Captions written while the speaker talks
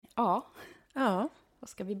Ja, Ja. var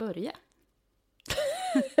ska vi börja?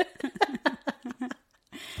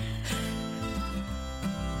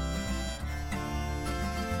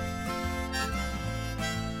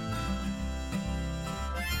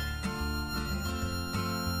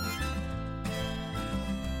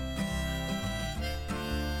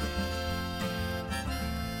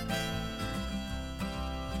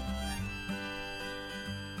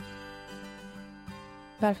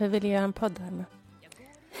 Varför vill du göra en podd, Emma?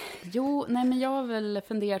 Jo, nej men jag har väl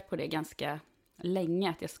funderat på det ganska länge,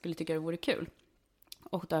 att jag skulle tycka det vore kul.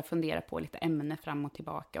 Och då har jag funderat på lite ämnen fram och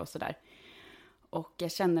tillbaka och sådär. Och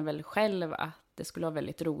jag känner väl själv att det skulle vara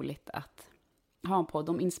väldigt roligt att ha en podd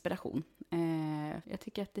om inspiration. Jag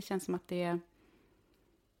tycker att det känns som att det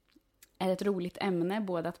är ett roligt ämne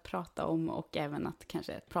både att prata om och även att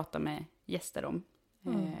kanske prata med gäster om.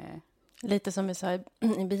 Lite som vi sa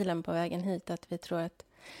i bilen på vägen hit, att vi tror att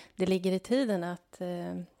det ligger i tiden att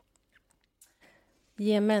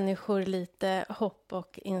ge människor lite hopp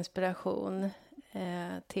och inspiration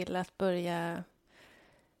till att börja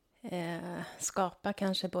skapa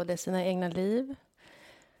kanske både sina egna liv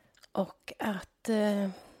och att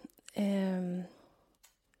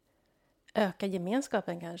öka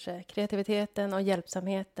gemenskapen kanske, kreativiteten och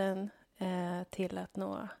hjälpsamheten till att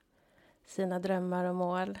nå sina drömmar och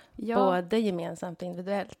mål, både gemensamt och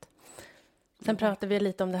individuellt. Sen pratar vi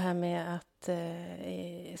lite om det här med att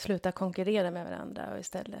sluta konkurrera med varandra och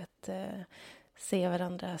istället se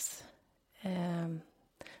varandras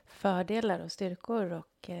fördelar och styrkor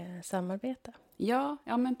och samarbeta. Ja,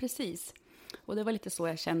 men precis. Och det var lite så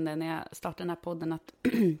jag kände när jag startade den här podden, att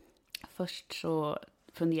först så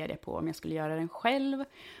funderade jag på om jag skulle göra den själv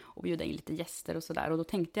och bjuda in lite gäster och sådär. Och då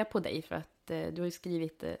tänkte jag på dig för att du har ju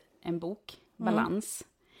skrivit en bok, Balans.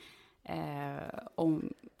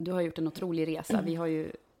 Du har gjort en otrolig resa.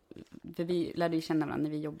 Vi lärde ju känna varandra när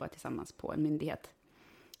vi jobbade tillsammans på en myndighet.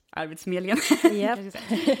 Arbetsförmedlingen. Yep.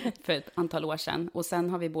 För ett antal år sedan. Och sen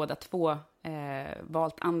har vi båda två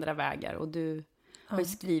valt andra vägar. Och du har ju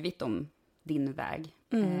skrivit om din väg.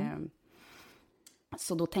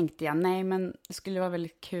 Så då tänkte jag, nej men det skulle vara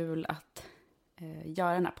väldigt kul att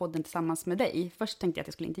göra den här podden tillsammans med dig. Först tänkte jag att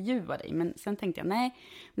jag skulle intervjua dig. Men sen tänkte jag, nej,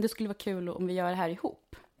 men det skulle vara kul om vi gör det här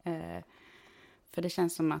ihop. För det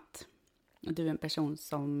känns som att du är en person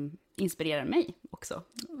som inspirerar mig också.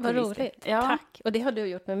 Vad roligt, ja. Tack. Och det har du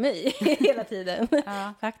gjort med mig hela tiden.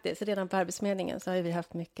 Ja. Faktiskt, redan på Arbetsförmedlingen så har vi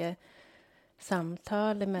haft mycket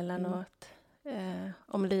samtal emellanåt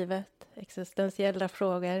om livet, existentiella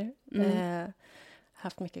frågor.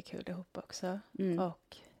 Haft mycket kul ihop också.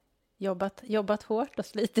 Och jobbat hårt och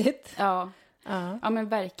slitigt. Ja, men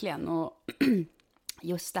verkligen. Och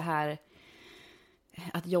just det här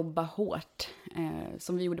att jobba hårt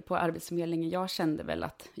som vi gjorde på Arbetsförmedlingen. Jag kände väl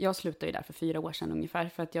att jag slutade ju där för 4 år sedan ungefär,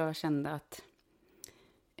 för att jag kände att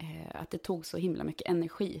det tog så himla mycket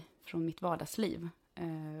energi från mitt vardagsliv.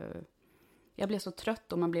 Jag blev så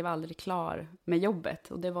trött och man blev aldrig klar med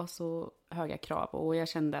jobbet och det var så höga krav och jag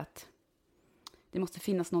kände att det måste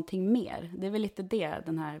finnas någonting mer. Det är väl lite det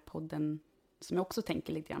den här podden, som jag också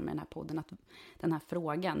tänker lite grann med den här podden, att den här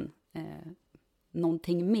frågan,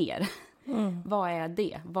 någonting mer. Vad är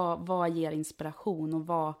det? Vad ger inspiration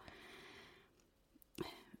och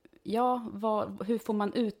hur får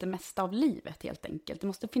man ut det mesta av livet helt enkelt? Det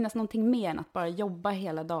måste finnas någonting mer än att bara jobba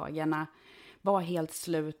hela dagarna, vara helt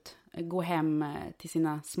slut, gå hem till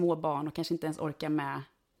sina små barn och kanske inte ens orka med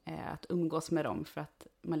att umgås med dem för att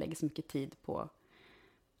man lägger så mycket tid på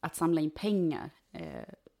att samla in pengar.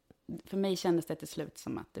 För mig kändes det till slut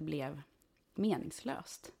som att det blev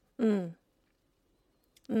meningslöst.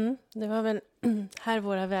 Det var väl här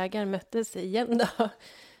våra vägar möttes igen då.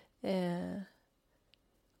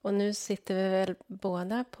 Och nu sitter vi väl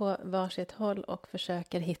båda på varsitt håll och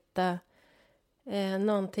försöker hitta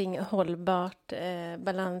någonting hållbart,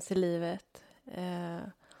 balans i livet.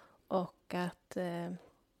 Och att,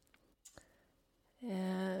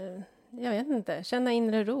 jag vet inte, känna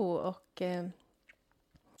inre ro och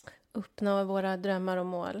uppnå våra drömmar och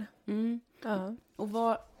mål. Ja. Och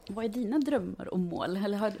vad är dina drömmar och mål?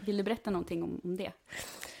 Eller vill du berätta någonting om det?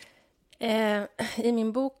 I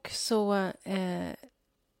min bok så,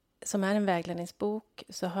 som är en vägledningsbok,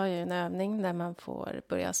 så har jag en övning där man får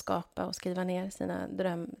börja skapa och skriva ner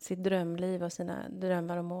sitt drömliv och sina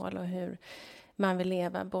drömmar och mål och hur man vill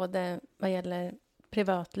leva, både vad gäller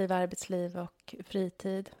privatliv, arbetsliv och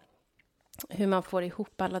fritid. Hur man får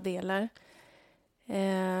ihop alla delar.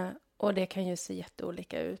 Och det kan ju se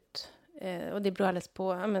jätteolika ut. Och det beror alldeles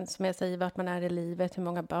på, men som jag säger, vart man är i livet, hur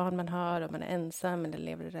många barn man har, om man är ensam eller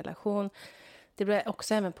lever i relation. Det beror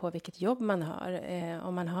också även på vilket jobb man har.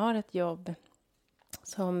 Om man har ett jobb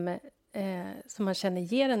som man känner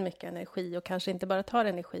ger en mycket energi och kanske inte bara tar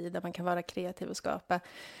energi, där man kan vara kreativ och skapa,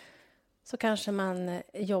 så kanske man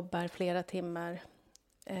jobbar flera timmar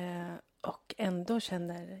och ändå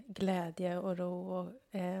känner glädje och ro och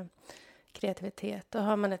kreativitet. Och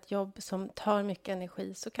har man ett jobb som tar mycket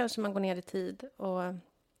energi så kanske man går ner i tid. Och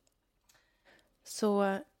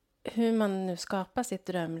så hur man nu skapar sitt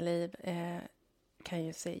drömliv kan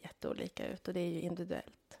ju se jätteolika ut, och det är ju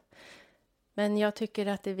individuellt. Men jag tycker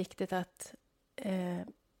att det är viktigt att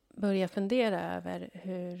börja fundera över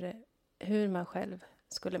hur man själv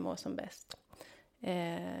skulle må som bäst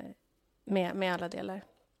med alla delar.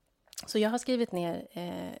 Så jag har skrivit ner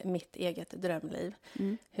mitt eget drömliv,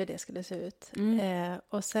 hur det skulle se ut.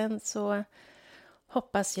 Och sen så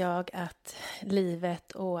hoppas jag att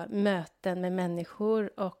livet och möten med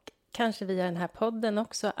människor, och kanske via den här podden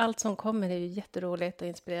också, allt som kommer är ju jätteroligt och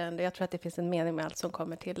inspirerande. Jag tror att det finns en mening med allt som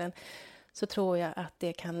kommer till en. Så tror jag att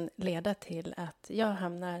det kan leda till att jag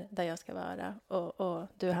hamnar där jag ska vara och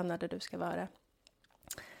du hamnar där du ska vara.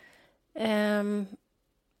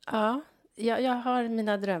 Ja, jag har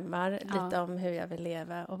mina drömmar lite om hur jag vill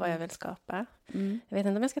leva och vad jag vill skapa. Jag vet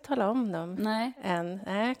inte om jag ska tala om dem än.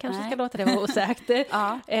 Nej, kanske ska låta det vara osagt.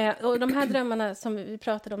 Och de här drömmarna som vi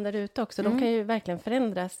pratade om där ute också, de kan ju verkligen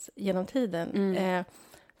förändras genom tiden.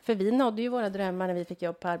 För vi nådde ju våra drömmar när vi fick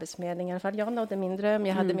jobb på Arbetsförmedlingen. I alla fall jag nådde min dröm.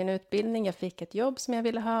 Jag hade min utbildning. Jag fick ett jobb som jag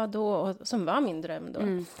ville ha då. Och som var min dröm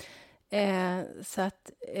då. Så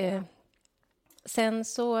att... sen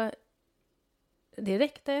så... Det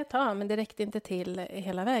räckte ett tag, men det räckte inte till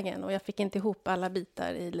hela vägen. Och jag fick inte ihop alla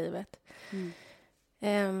bitar i livet.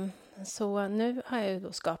 Så nu har jag ju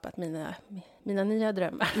då skapat mina nya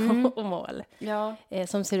drömmar och mål. Ja.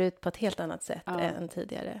 Som ser ut på ett helt annat sätt än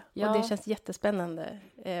tidigare. Ja. Och det känns jättespännande.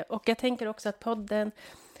 Och jag tänker också att podden,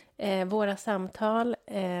 våra samtal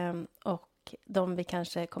och de vi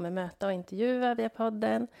kanske kommer möta och intervjua via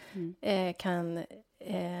podden kan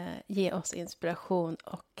ge oss inspiration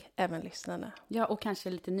och även lyssnarna. Ja, och kanske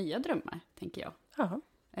lite nya drömmar, tänker jag. Ja.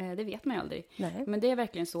 Det vet man ju aldrig. Nej. Men det är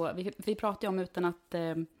verkligen så. Vi pratar ju om, utan att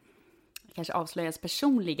kanske avslöjas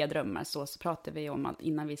personliga drömmar, så pratar vi om att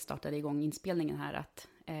innan vi startade igång inspelningen här, att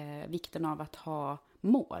vikten av att ha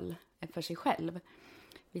mål för sig själv.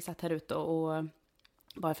 Vi satt här ute och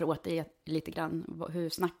bara för att återge lite grann hur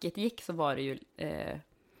snacket gick, så var det ju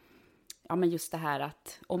men just det här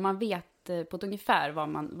att om man vet på ett ungefär vad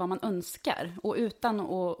man önskar, och utan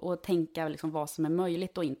att tänka liksom vad som är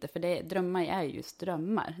möjligt och inte, för drömmar är ju just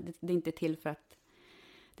drömmar. Det är inte till för att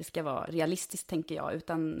det ska vara realistiskt, tänker jag,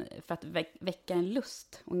 utan för att väcka en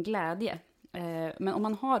lust och en glädje. Men om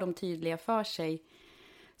man har dem tydliga för sig,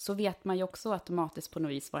 så vet man ju också automatiskt på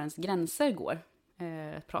något vis var ens gränser går.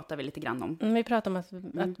 Pratar vi lite grann om. Vi pratar om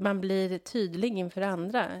att man blir tydlig inför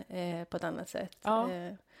andra på ett annat sätt. Ja.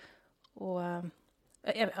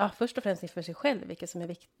 Först och främst inför sig själv, vilket som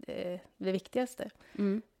är det viktigaste.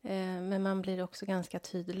 Men man blir också ganska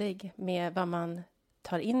tydlig med vad man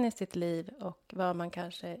tar in i sitt liv och vad man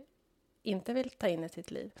kanske inte vill ta in i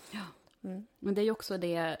sitt liv. Ja. Men det är ju också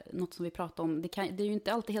något som vi pratar om. Det är ju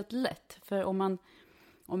inte alltid helt lätt. För om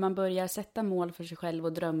man börjar sätta mål för sig själv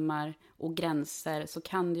och drömmar och gränser, så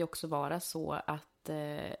kan det ju också vara så att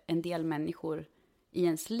en del människor i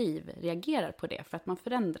ens liv reagerar på det, för att man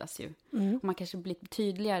förändras ju. Och man kanske blir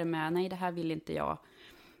tydligare med, nej, det här vill inte jag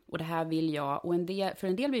och det här vill jag. Och för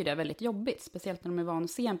en del blir det väldigt jobbigt, speciellt när de är van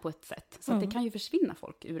att se en på ett sätt. Så att det kan ju försvinna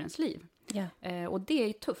folk ur ens liv. Yeah. Och det är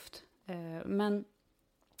ju tufft. Men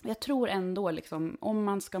jag tror ändå, liksom, om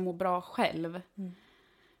man ska må bra själv,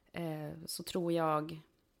 så tror jag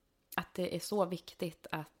att det är så viktigt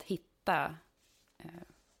att hitta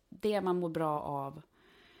det man mår bra av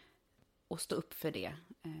och stå upp för det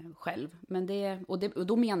själv. Men och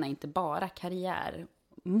då menar jag inte bara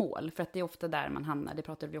karriärmål, för att det är ofta där man hamnar. Det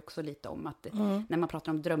pratade vi också lite om, att när man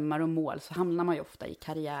pratar om drömmar och mål, så hamnar man ju ofta i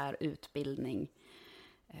karriär, utbildning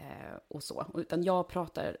och så. Utan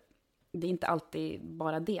det är inte alltid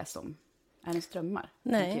bara det som är ens drömmar,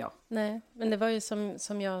 tycker jag. Nej, men det var ju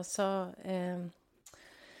som jag sa,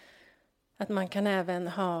 att man kan även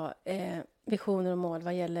ha visioner och mål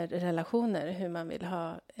vad gäller relationer, hur man vill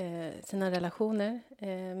ha sina relationer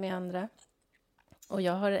med andra. Och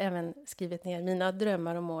jag har även skrivit ner mina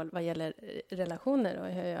drömmar och mål vad gäller relationer och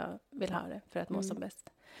hur jag vill ha det för att må som bäst.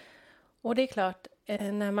 Och det är klart,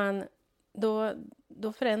 när man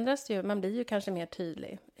då förändras ju, man blir ju kanske mer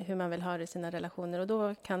tydlig hur man vill ha det i sina relationer, och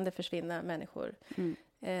då kan det försvinna människor.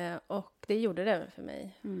 Och det gjorde det även för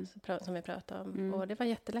mig, som vi pratade om. Och det var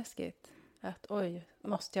jätteläskigt. Att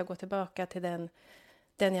måste jag gå tillbaka till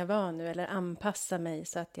den jag var nu, eller anpassa mig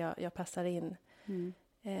så att jag passar in.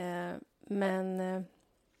 Men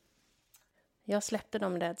jag släppte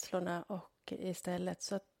de rädslorna och istället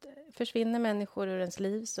så att försvinner människor ur ens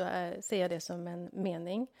liv så ser jag det som en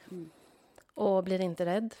mening. Och blir inte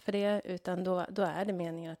rädd för det, utan då är det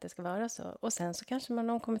meningen att det ska vara så. Och sen så kanske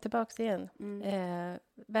någon kommer tillbaka igen.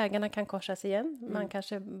 Vägarna kan korsas igen. Man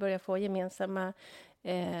kanske börjar få gemensamma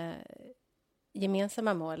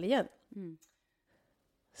mål igen.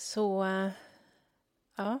 Så,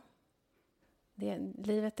 ja.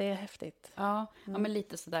 Livet är häftigt. Ja, men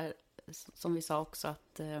lite sådär som vi sa också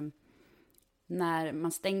att när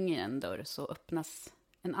man stänger en dörr så öppnas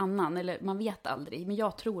en annan. Eller man vet aldrig, men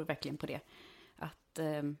jag tror verkligen på det. Att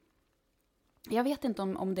jag vet inte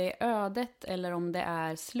om det är ödet eller om det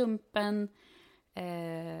är slumpen.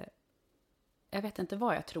 Jag vet inte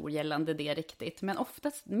vad jag tror gällande det riktigt. Men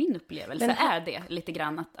oftast min upplevelse är det lite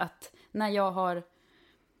grann att när jag har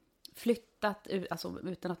flyttat, alltså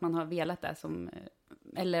utan att man har velat det,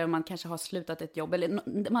 eller man kanske har slutat ett jobb, eller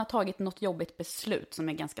man har tagit något jobbigt beslut som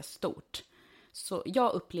är ganska stort. Så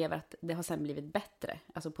jag upplever att det har sen blivit bättre,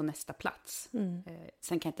 alltså på nästa plats.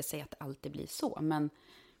 Sen kan jag inte säga att det alltid blir så, men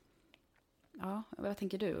ja, vad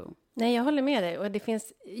tänker du? Nej, jag håller med dig. Och det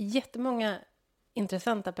finns jättemånga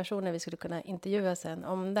intressanta personer vi skulle kunna intervjua sen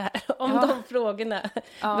om det här, om de frågorna.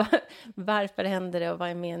 Ja. Varför händer det och vad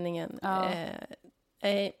är meningen? Ja.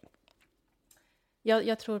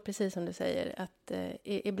 Jag tror precis som du säger att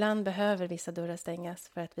ibland behöver vissa dörrar stängas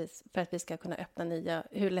för att vi ska kunna öppna nya,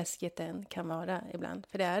 hur läskigt det än kan vara ibland.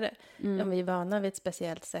 För det är det. Om vi är vana vid ett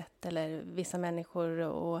speciellt sätt eller vissa människor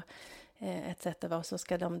och ett sätt att vara, så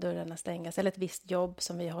ska de dörrarna stängas. Eller ett visst jobb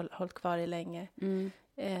som vi har hållit kvar i länge.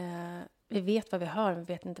 Vi vet vad vi har, men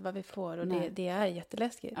vi vet inte vad vi får. Och det är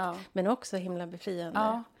jätteläskigt. Ja. Men också himla befriande.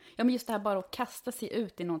 Ja, men just det här bara att kasta sig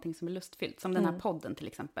ut i någonting som är lustfyllt. Som den här podden till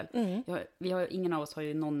exempel. Ingen av oss har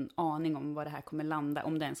ju någon aning om var det här kommer landa.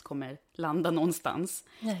 Om det ens kommer landa någonstans.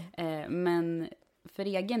 Men för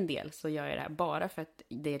egen del så gör jag det här bara för att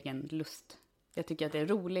det är ren lust. Jag tycker att det är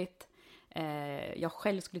roligt. Jag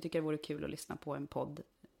själv skulle tycka det vore kul att lyssna på en podd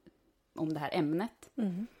om det här ämnet.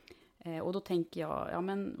 Och då tänker jag, ja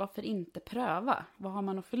men varför inte pröva? Vad har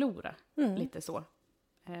man att förlora? Lite så.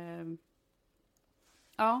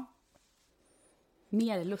 Ja.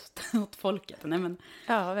 Mer lust åt folket. Nej, men.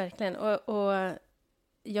 Ja, verkligen. Och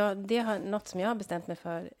det har något som jag har bestämt mig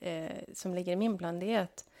för som ligger i min plan, det är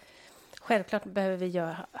att självklart behöver vi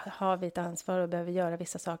har vi ett ansvar och behöver göra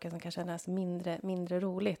vissa saker som kan kännas mindre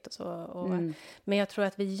roligt. Och så. Men jag tror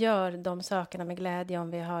att vi gör de sakerna med glädje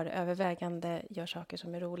om vi har övervägande, gör saker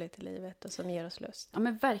som är roligt i livet och som ger oss lust. Ja,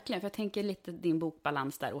 men verkligen. För jag tänker lite din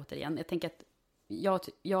bokbalans där återigen. Jag tänker att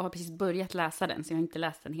jag har precis börjat läsa den, så jag har inte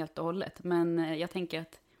läst den helt och hållet. Men jag tänker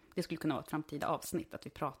att det skulle kunna vara ett framtida avsnitt, att vi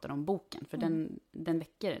pratar om boken. För den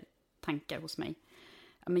väcker tankar hos mig.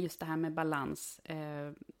 Ja, men just det här med balans.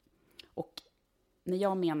 Och när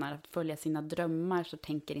jag menar att följa sina drömmar så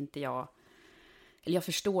tänker inte jag... Eller jag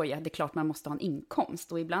förstår ju att det är klart man måste ha en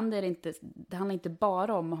inkomst. Och ibland är det handlar inte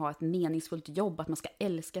bara om att ha ett meningsfullt jobb, att man ska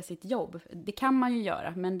älska sitt jobb. Det kan man ju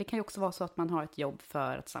göra, men det kan ju också vara så att man har ett jobb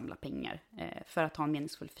för att samla pengar. För att ha en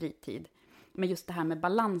meningsfull fritid. Men just det här med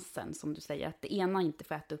balansen, som du säger, att det ena inte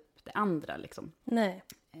får äta upp det andra. Liksom. Nej,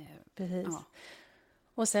 precis. Ja.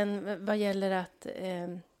 Och sen vad gäller att...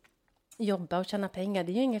 jobba och tjäna pengar,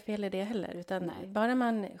 det är ju inget fel i det heller. Utan bara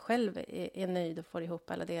man själv är nöjd och får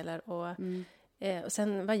ihop alla delar. Och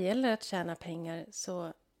sen vad gäller att tjäna pengar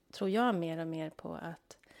så tror jag mer och mer på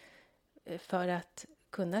att för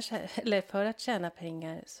att tjäna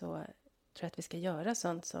pengar så tror jag att vi ska göra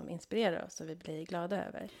sånt som inspirerar oss och vi blir glada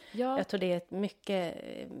över. Ja. Jag tror det är ett mycket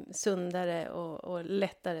sundare och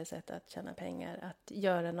lättare sätt att tjäna pengar. Att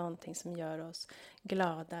göra någonting som gör oss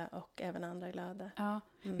glada och även andra glada. Ja,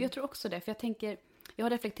 jag tror också det. För jag har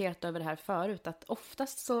reflekterat över det här förut. Att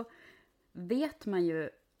oftast så vet man ju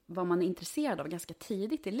vad man är intresserad av ganska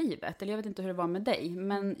tidigt i livet. Eller jag vet inte hur det var med dig.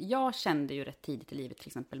 Men jag kände ju rätt tidigt i livet, till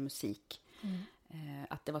exempel musik.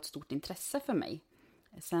 Att det var ett stort intresse för mig.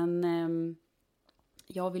 Sen,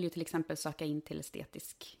 jag vill ju till exempel söka in till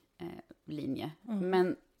estetisk linje.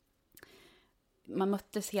 Men man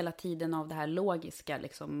möttes hela tiden av det här logiska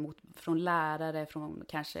liksom, från lärare, från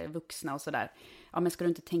kanske vuxna och sådär. Ja, men ska du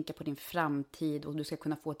inte tänka på din framtid och du ska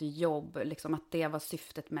kunna få ett jobb? Liksom, att det var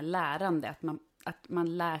syftet med lärande. Att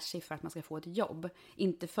man lär sig för att man ska få ett jobb.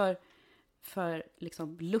 Inte för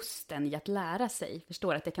liksom lusten i att lära sig.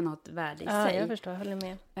 Förstår att det kan ha ett värde i sig. Ja, jag förstår. Jag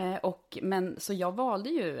håller med. Så jag valde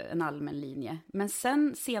ju en allmän linje. Men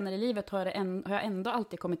sen senare i livet har jag ändå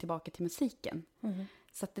alltid kommit tillbaka till musiken.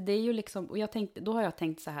 Så att det är ju liksom... Och då har jag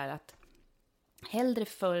tänkt så här att hellre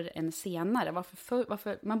förr än senare.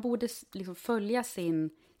 Varför man borde liksom följa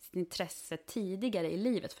visst intresse tidigare i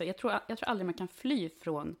livet. För jag tror aldrig man kan fly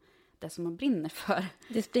från det som man brinner för.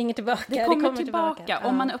 Det springer tillbaka. Det kommer tillbaka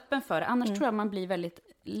om man är Ja. öppen för det. Annars tror jag man blir väldigt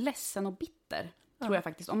ledsen och bitter. Tror jag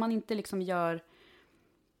faktiskt. Om man inte liksom gör,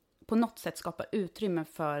 på något sätt skapar utrymme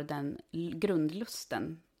för den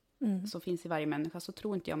grundlusten som finns i varje människa, så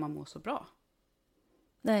tror inte jag man mår så bra.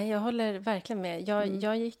 Nej, jag håller verkligen med.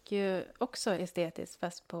 Jag gick ju också estetiskt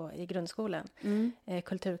fast i grundskolan.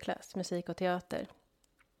 Kulturklass, musik och teater.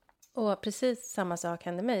 Och precis samma sak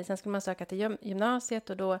hände mig. Sen skulle man söka till gymnasiet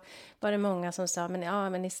och då var det många som sa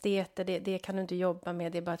men esteter, det kan du inte jobba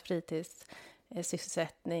med, det är bara ett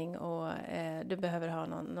fritidssysselsättning och du behöver ha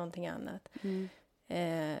någonting annat.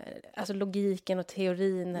 Alltså logiken och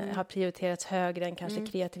teorin har prioriterats högre än kanske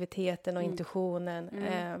kreativiteten och intuitionen.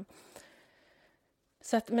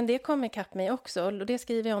 Så att, men det kom ikapp mig också, och det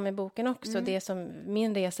skriver jag om i boken också. Det som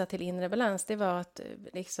min resa till inre balans, det var att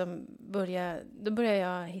liksom då började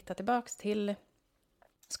jag hitta tillbaks till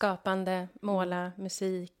skapande, måla,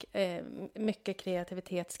 musik, mycket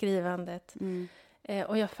kreativitet, skrivandet.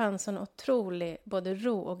 Och jag fann sån otrolig både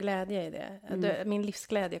ro och glädje i det. Min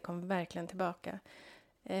livsglädje kom verkligen tillbaka.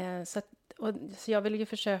 Så jag vill ju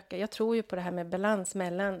försöka, jag tror ju på det här med balans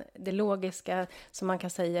mellan det logiska, som man kan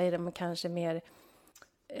säga är de kanske mer,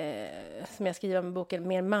 som jag skriver om i boken,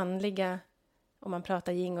 mer manliga, om man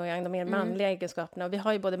pratar yin och yang, de mer manliga egenskaperna. Och vi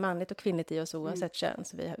har ju både manligt och kvinnligt i oss oavsett kön,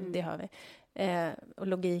 så det har vi. Och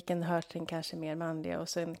logiken hör till kanske mer manliga, och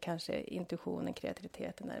sen kanske intuitionen,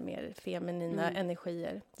 kreativiteten är mer feminina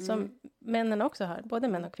energier. Som männen också har, både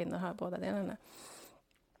män och kvinnor har båda delarna.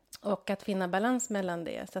 Och att finna balans mellan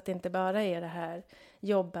det, så att det inte bara är det här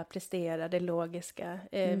jobba, prestera, det logiska.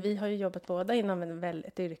 Vi har ju jobbat båda inom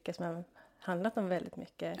ett yrke som har handlat om väldigt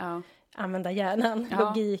mycket. Använda hjärnan,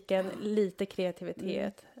 logiken, lite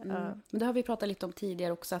kreativitet. Men det har vi pratat lite om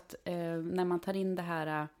tidigare också, att när man tar in det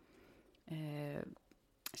här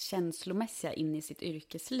känslomässiga in i sitt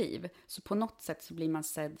yrkesliv, så på något sätt så blir man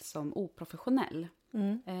sedd som oprofessionell.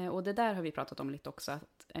 Och det där har vi pratat om lite också,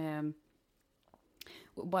 att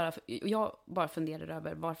jag bara funderar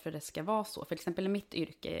över varför det ska vara så. För exempel i mitt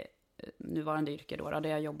yrke, nuvarande yrke då, där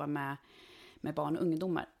jag jobbar med barn och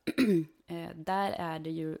ungdomar, där är det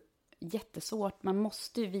ju jättesvårt. Man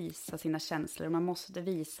måste visa sina känslor, man måste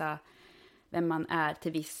visa vem man är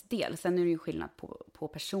till viss del. Sen är det ju skillnad på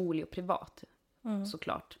personlig och privat,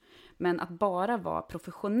 såklart. Men att bara vara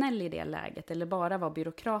professionell i det läget, eller bara vara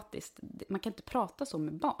byråkratiskt, man kan inte prata så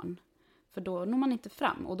med barn. För då når man inte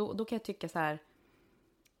fram. Och då kan jag tycka så här,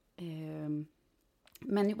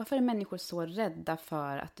 men varför är människor så rädda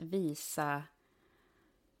för att visa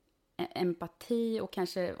empati, och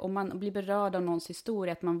kanske om man blir berörd av någons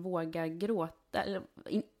historia, att man vågar gråta,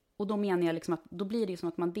 och då menar jag liksom att då blir det ju som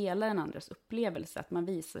att man delar en andras upplevelse, att man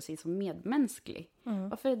visar sig som medmänsklig.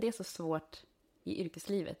 Varför är det så svårt i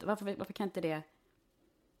yrkeslivet? Varför kan inte det...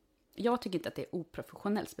 Jag tycker inte att det är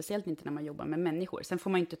oprofessionellt, speciellt inte när man jobbar med människor. Sen får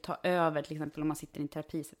man inte ta över, till exempel om man sitter i en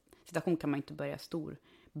terapisituation kan man inte börja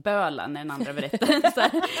böla när den andra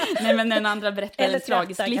berättar. Nej, men när den andra berättar en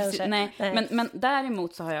tragisk livs... Nej. Men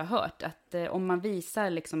däremot så har jag hört att om man visar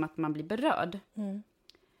liksom att man blir berörd,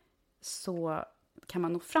 så kan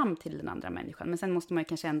man nå fram till den andra människan. Men sen måste man ju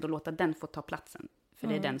kanske ändå låta den få ta platsen. För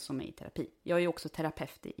det är den som är i terapi. Jag är ju också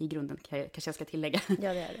terapeut i grunden, kanske jag ska tillägga. Ja, det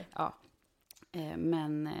är det. Ja.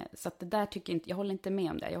 Men så att det där tycker jag håller inte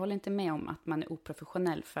med om det. Jag håller inte med om att man är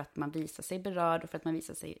oprofessionell för att man visar sig berörd och för att man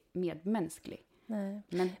visar sig medmänsklig. Nej.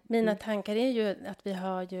 Mina tankar är ju att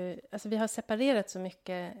vi har separerat så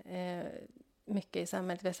mycket i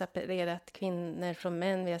samhället. Vi har separerat kvinnor från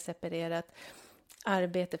män, vi har separerat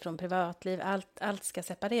arbete från privatliv. Allt ska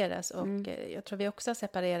separeras, och jag tror vi också har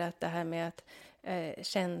separerat det här med att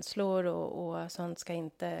känslor och sånt ska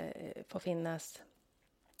inte få finnas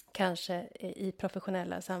kanske i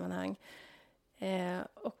professionella sammanhang.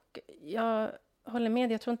 Och jag håller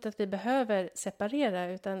med, jag tror inte att vi behöver separera,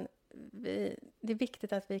 utan det är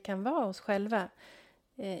viktigt att vi kan vara oss själva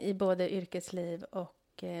i både yrkesliv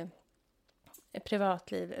och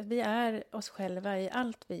privatliv. Vi är oss själva i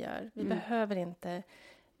allt vi gör. Vi behöver inte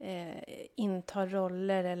inta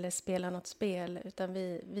roller eller spela något spel, utan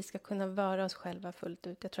vi ska kunna vara oss själva fullt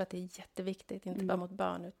ut. Jag tror att det är jätteviktigt, inte bara mot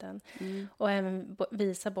barn, utan och även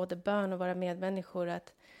visa både barn och våra medmänniskor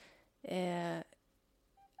att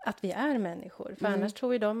vi är människor. För annars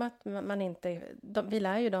tror ju de att man inte... vi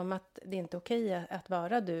lär ju dem att det inte är okej att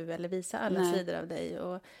vara du eller visa alla sidor av dig.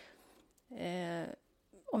 Och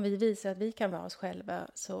om vi visar att vi kan vara oss själva,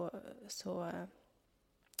 så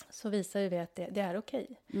visar ju vi att det är okej.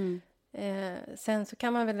 Sen så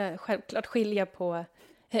kan man väl självklart skilja på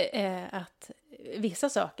att vissa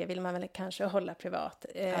saker vill man väl kanske hålla privat.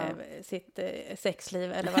 Sitt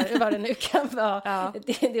sexliv eller vad det nu kan vara. Ja.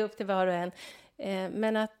 Det är upp till var och en.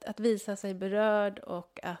 Men att visa sig berörd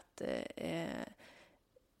och att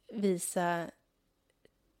visa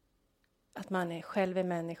att man är själv en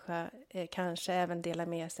människa, kanske även dela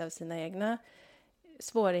med sig av sina egna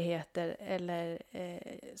svårigheter eller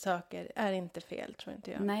saker, är inte fel, tror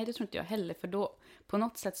inte jag. Nej, det tror inte jag heller, för då på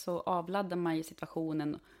något sätt så avladdar man ju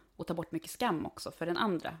situationen och tar bort mycket skam också för den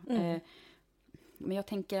andra. Men jag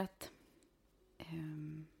tänker att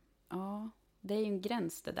ja, det är ju en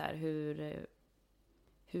gräns det där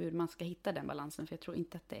hur man ska hitta den balansen, för jag tror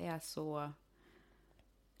inte att det är så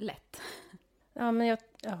lätt. Ja, men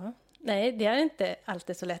nej, det är inte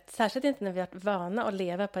alltid så lätt. Särskilt inte när vi har varit vana att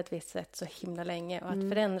leva på ett visst sätt så himla länge. Och att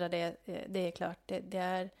förändra det är klart, det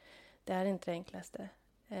är inte det enklaste.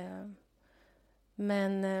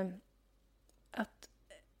 Men att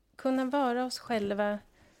kunna vara oss själva,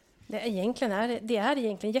 det är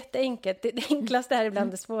egentligen jätteenkelt. Det enklaste är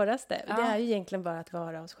ibland det svåraste. Ja. Det är ju egentligen bara att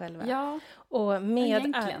vara oss själva. Ja, och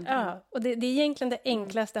och det är egentligen det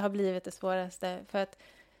enklaste har blivit det svåraste. För att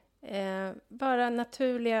bara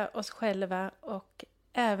naturliga oss själva och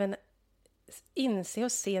även inse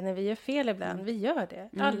och se när vi gör fel ibland. Vi gör det.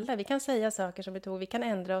 Alla. Vi kan säga saker som vi tog. Vi kan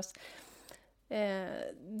ändra oss.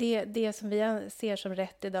 Det som vi ser som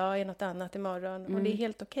rätt idag är något annat imorgon. Och det är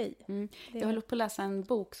helt okej. Jag håller på att läsa en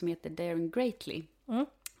bok som heter Daring Greatly.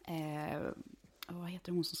 Vad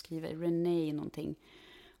heter hon som skriver? Renee någonting.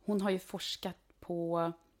 Hon har ju forskat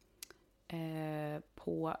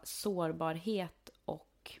på sårbarhet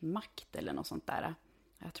och makt eller något sånt där.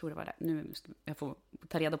 Jag tror det var det. Nu jag får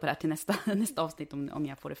ta reda på det här till nästa avsnitt om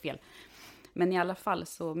jag får det fel. Men i alla fall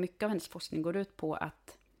så mycket av hennes forskning går ut på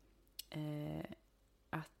att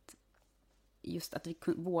just att vi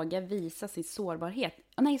vågar visa sin sårbarhet.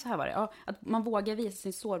 Nej, så här var det. Ja, att man vågar visa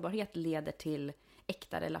sin sårbarhet leder till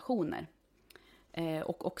äkta relationer.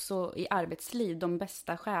 Och också i arbetsliv, de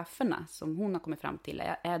bästa cheferna som hon har kommit fram till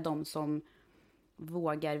är de som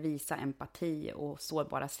vågar visa empati och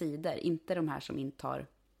sårbara sidor. Inte de här som intar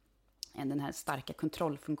den här starka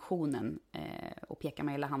kontrollfunktionen och pekar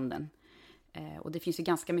med hela handen. Och det finns ju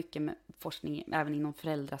ganska mycket med forskning även inom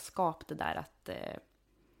föräldraskap, det där att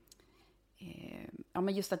ja,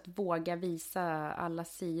 men just att våga visa alla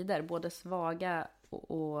sidor, både svaga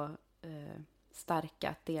och starka,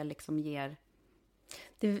 att det liksom ger...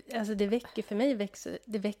 Det väcker för mig,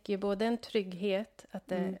 det väcker ju både en trygghet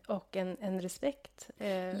och en respekt.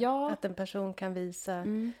 Att en person kan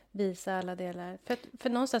visa alla delar. För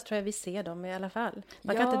någonstans tror jag vi ser dem i alla fall.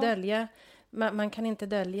 Man kan inte dölja... Man kan inte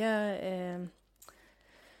dölja...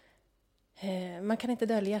 man kan inte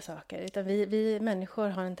dölja saker, utan vi människor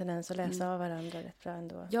har en tendens att läsa av varandra rätt bra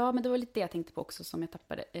ändå. Ja, men det var lite det jag tänkte på också som jag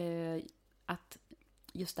tappade. Att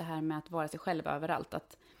just det här med att vara sig själv överallt.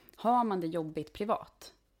 Att har man det jobbigt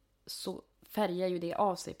privat så färgar ju det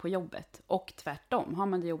av sig på jobbet. Och tvärtom, har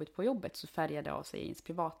man det jobbigt på jobbet så färgar det av sig i ens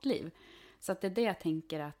privatliv. Så att det är det jag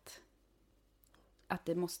tänker att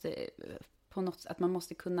det måste på något sätt, att man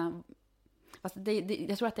måste kunna... Alltså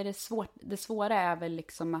jag tror att det svåra är väl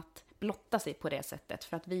liksom att blotta sig på det sättet.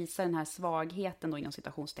 För att visa den här svagheten då inom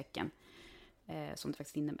citationstecken. Som det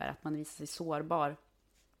faktiskt innebär att man visar sig sårbar.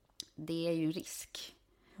 Det är ju en risk.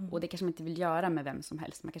 Och det kanske man inte vill göra med vem som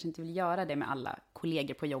helst. Man kanske inte vill göra det med alla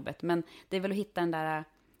kollegor på jobbet. Men det är väl att hitta den där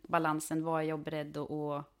balansen. Vad är jag beredd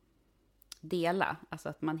att dela? Alltså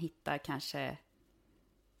att man hittar kanske...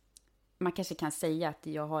 Man kanske kan säga att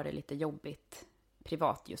jag har det lite jobbigt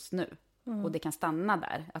privat just nu. Och det kan stanna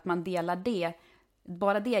där. Att man delar det.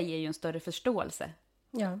 Bara det ger ju en större förståelse.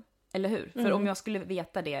 Ja. Eller hur? För om jag skulle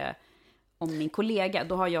veta det om min kollega,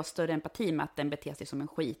 då har jag större empati med att den beter sig som en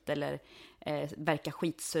skit. Eller verkar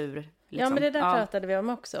skitsur. Liksom. Ja, men det där pratade vi om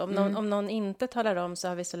också. Om någon inte talar om så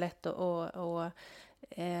har vi så lätt att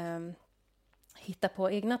hitta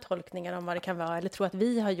på egna tolkningar om vad det kan vara. Eller tro att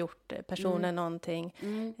vi har gjort personen någonting.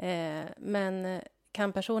 Men...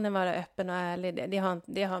 Kan personen vara öppen och ärlig?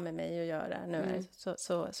 Det har med mig att göra. Nu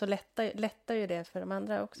så lättar ju det för de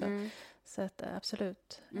andra också. Så att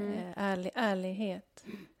absolut. Ärlighet.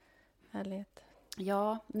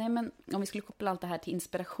 Ja, nej men om vi skulle koppla allt det här till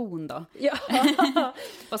inspiration då. Ja.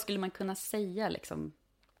 Vad skulle man kunna säga liksom?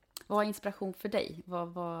 Vad är inspiration för dig?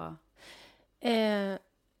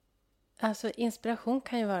 Alltså inspiration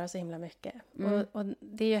kan ju vara så himla mycket. Och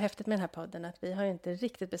det är ju häftigt med den här podden att vi har ju inte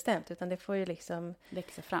riktigt bestämt, utan det får ju liksom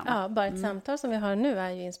växa fram. Ja, bara ett samtal som vi har nu är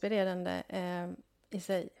ju inspirerande i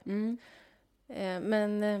sig.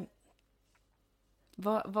 Men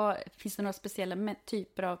finns det några speciella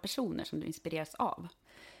typer av personer som du inspireras av?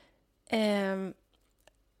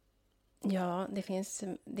 Ja,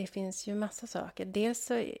 det finns ju massa saker. Dels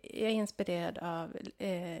så är jag inspirerad av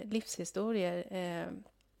livshistorier.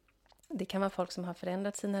 Det kan vara folk som har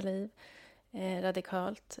förändrat sina liv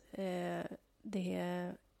radikalt.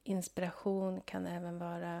 Inspiration kan även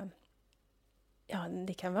vara... Ja,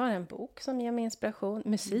 det kan vara en bok som ger mig inspiration.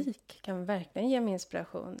 Musik kan verkligen ge mig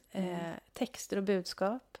inspiration. Texter och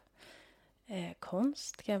budskap.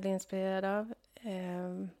 Konst kan jag bli inspirerad av.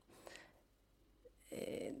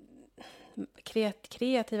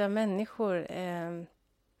 Kreativa människor.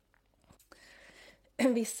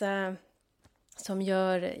 Vissa som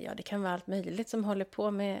gör, ja det kan vara allt möjligt, som håller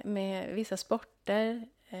på med vissa sporter.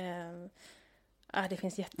 Det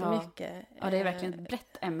finns jättemycket. Ja, det är verkligen ett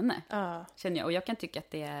brett ämne, Ja. känner jag. Och jag kan tycka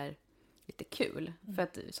att det är lite kul. För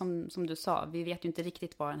att som du sa, vi vet ju inte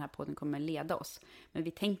riktigt var den här podden kommer leda oss. Men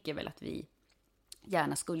vi tänker väl att vi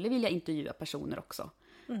gärna skulle vilja intervjua personer också.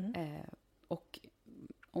 Och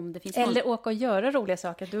om det finns Eller åka och göra roliga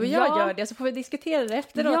saker. Du och jag gör det, så får vi diskutera det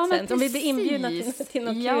efteråt sen. Om vi blir inbjudna till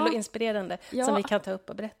något kul och inspirerande som vi kan ta upp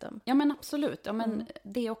och berätta om. Ja, men absolut. Ja, men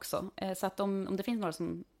det också. Så att om det finns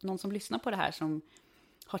någon som lyssnar på det här som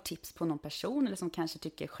har tips på någon person eller som kanske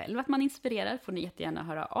tycker själv att man inspirerar, får ni jättegärna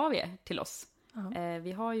höra av er till oss.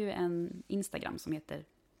 Vi har ju en Instagram som heter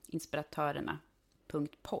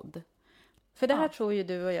inspiratörerna.podd. För det här tror ju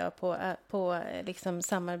du och jag på liksom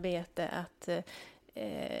samarbete,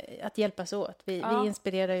 att hjälpas åt. Vi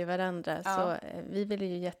inspirerar ju varandra, så vi vill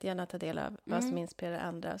ju jättegärna ta del av vad som inspirerar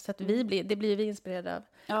andra. Så att det blir vi inspirerade av.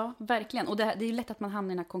 Ja, verkligen. Och det är ju lätt att man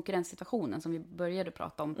hamnar i den här konkurrenssituationen som vi började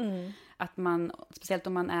prata om. Att man, speciellt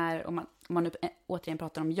om man återigen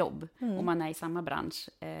pratar om jobb, och man är i samma bransch,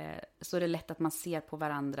 så är det lätt att man ser på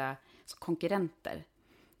varandra som konkurrenter.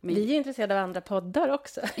 Men vi är intresserade av andra poddar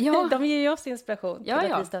också. Ja. De ger ju oss inspiration till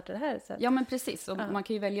att vi startar det här. Så. Ja, men precis. Och man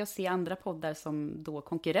kan ju välja att se andra poddar som då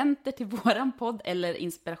konkurrenter till våran podd, eller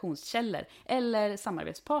inspirationskällor, eller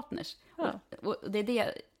samarbetspartners. Ja. Och det är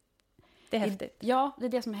det... Det är häftigt. Ja, det är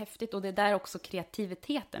det som är häftigt. Och det är där också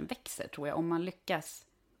kreativiteten växer, tror jag. Om man lyckas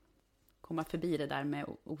komma förbi det där med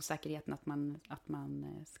osäkerheten att man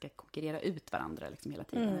ska konkurrera ut varandra liksom hela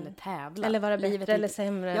tiden. Eller tävla. Eller vara bättre eller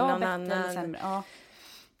sämre än någon annan. Eller sämre. Ja,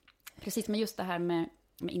 precis. Men just det här med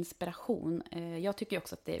inspiration. Jag tycker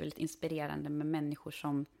också att det är väldigt inspirerande med människor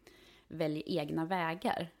som väljer egna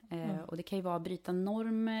vägar. Och det kan ju vara att bryta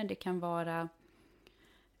normer. Det kan vara...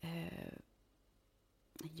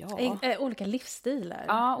 olika livsstilar.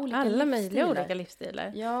 Ja, alla möjliga olika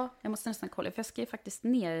livsstilar. Ja, jag måste nästan kolla. För jag skrev faktiskt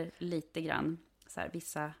ner lite grann så här,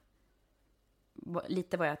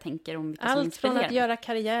 lite vad jag tänker om vilka som inspirerar. Allt från att göra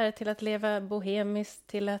karriär till att leva bohemiskt,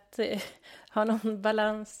 till att ha någon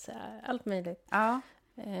balans. Allt möjligt. Ja,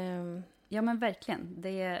 ja men verkligen.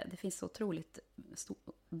 Det finns så otroligt stor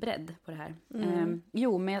bredd på det här. Men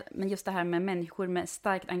just det här med människor med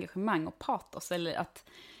starkt engagemang och patos, eller att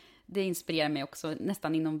det inspirerar mig också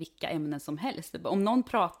nästan inom vilka ämnen som helst. Om någon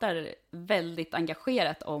pratar väldigt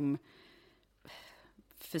engagerat om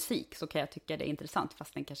fysik, så kan jag tycka det är intressant,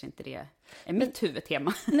 fast den kanske inte det är mitt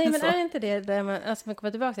huvudtema. Nej, men är inte det där man, alltså man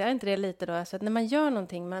kommer tillbaka, är inte det lite då, alltså att när man gör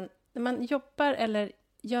någonting, när man jobbar eller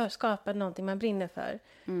skapar någonting man brinner för,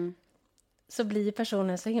 så blir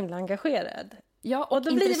personen så himla engagerad. Ja, och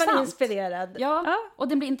då blir man inspirerad. Ja, och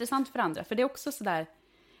det blir intressant för andra, för det är också sådär.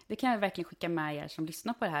 Det kan jag verkligen skicka med er som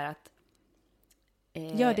lyssnar på det här, att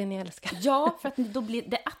gör det ni älskar. Ja, för att då blir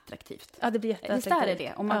det attraktivt. Ja, det blir jätteattraktivt. Visst är det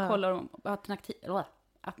det? Om man kollar om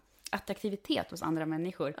attraktivitet hos andra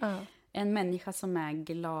människor. En människa som är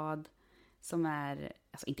glad, som är...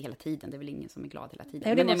 Alltså inte hela tiden, det är väl ingen som är glad hela tiden.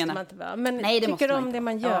 Nej, det måste man inte vara. Men tycker om det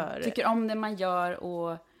man gör. Ja, tycker om det man gör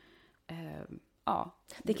och...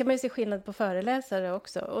 Det kan man ju se skillnad på föreläsare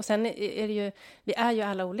också. Och sen är det ju... Vi är ju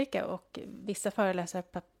alla olika, och vissa föreläsare...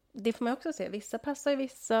 Det får man också se. Vissa passar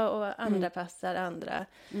vissa och andra passar andra.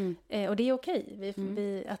 Och det är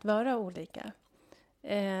okej att vara olika.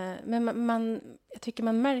 Men jag tycker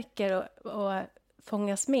man märker och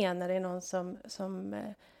fångas med när det är någon som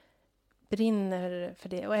brinner för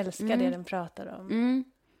det och älskar det den pratar om.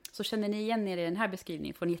 Så känner ni igen er i den här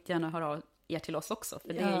beskrivningen, får ni jättegärna höra av er till oss också.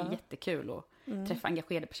 För det är jättekul att träffa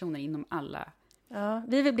engagerade personer inom alla. Ja,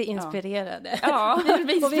 vi vill bli inspirerade. Ja, vi vill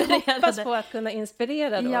bli inspirerade. Och vi hoppas på att kunna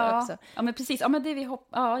inspirera då också. Ja, men precis. Ja, men det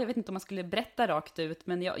jag vet inte om man skulle berätta rakt ut,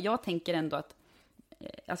 men jag tänker ändå att,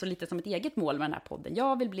 alltså lite som ett eget mål med den här podden.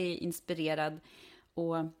 Jag vill bli inspirerad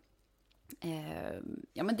och,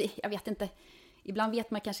 jag vet inte. Ibland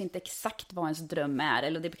vet man kanske inte exakt vad ens dröm är,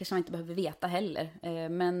 eller det kanske man inte behöver veta heller.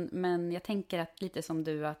 Men jag tänker att lite som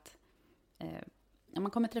du, att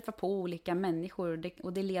man kommer träffa på olika människor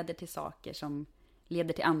och det leder till saker som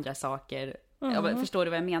leder till andra saker, Jag förstår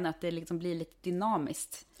du vad jag menar? Att det liksom blir lite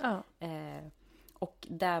dynamiskt. Ja. Och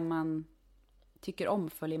där man tycker om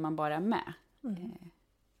följer man bara med.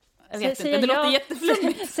 Jag vet Säger inte, det låter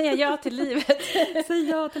jätteflummigt. Säga ja till livet. Säg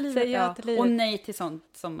ja till livet. Säg ja till livet. Och nej till sånt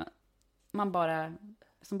som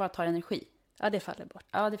som bara tar energi. Ja, det faller bort.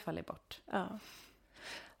 Ja, det faller bort. Ja.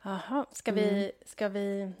 Jaha, ska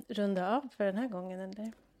vi runda av för den här gången,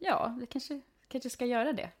 eller? Ja, vi kanske ska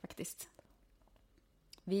göra det faktiskt.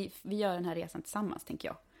 Vi gör den här resan tillsammans, tänker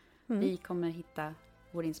jag. Vi kommer hitta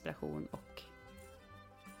vår inspiration och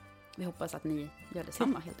vi hoppas att ni gör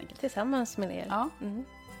detsamma helt enkelt. Tillsammans med er. Ja.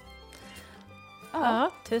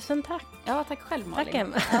 Ja, tusen tack. Ja, tack själv Malin. Tack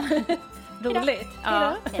Emma. Roligt.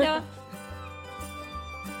 Ja, hej då.